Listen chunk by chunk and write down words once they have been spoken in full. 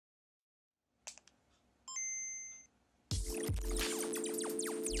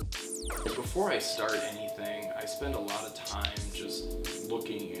Before I start anything, I spend a lot of time just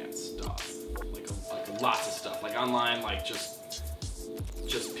looking at stuff, like lots of stuff, like online, like just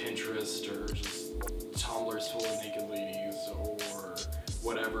Pinterest or just Tumblr's full of naked ladies or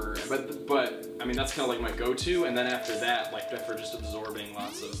whatever. But I mean, that's kind of like my go-to. And then after that, like after just absorbing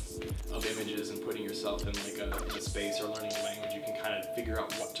lots of images and putting yourself in like a space or learning a language, you can kind of figure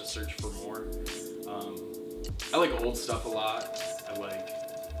out what to search for more. I like old stuff a lot. I like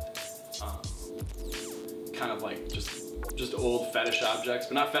kind of like just old fetish objects,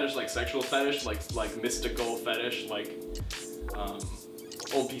 but not fetish like sexual fetish, like mystical fetish, like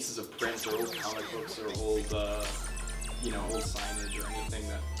old pieces of print or old comic books or old old signage or anything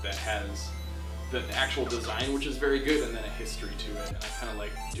that has the actual design, which is very good, and then a history to it. And I kind of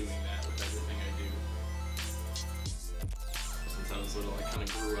like doing that with everything I do. Since I was little, I kind of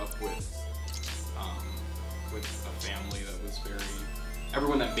grew up with a family that was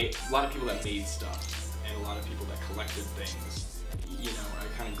a lot of people that made stuff, and a lot of people that collected things. You know, I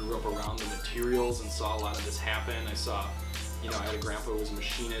kind of grew up around the materials and saw a lot of this happen. I saw, I had a grandpa who was a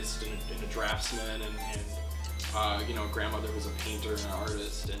machinist and a draftsman, and a grandmother who was a painter and an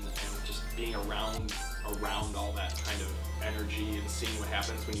artist, and just being around all that kind of energy and seeing what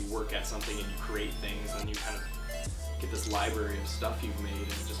happens when you work at something and you create things, and you kind of get this library of stuff you've made,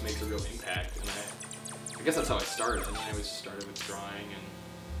 and it just makes a real impact. And I guess that's how I started. I always started with drawing, and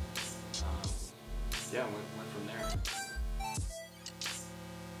went from there.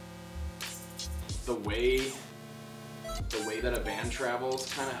 The way that a band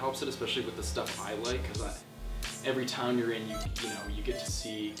travels kind of helps it, especially with the stuff I like, because every town you're in, you get to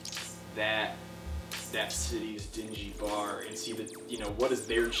see that city's dingy bar and see what does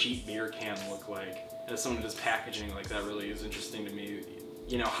their cheap beer can look like. And as someone who does packaging, like that really is interesting to me.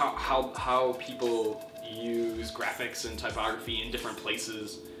 How people use graphics and typography in different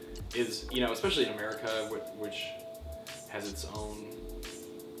places is, especially in America, which has its own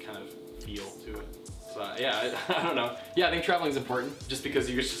kind of feel to it. So yeah, I don't know. Yeah, I think traveling is important just because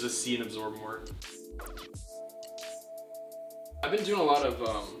you get to just see and absorb more. I've been doing a lot of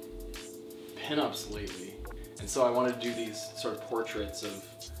pinups lately, and so I wanted to do these sort of portraits of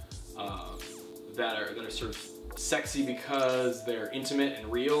that are sort of sexy because they're intimate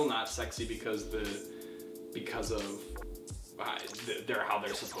and real, not sexy because they're how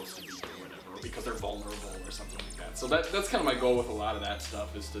they're supposed to be or whatever, or because they're vulnerable or something like that. So that's kind of my goal with a lot of that stuff,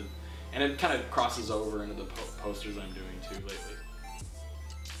 and it kind of crosses over into the posters I'm doing too lately.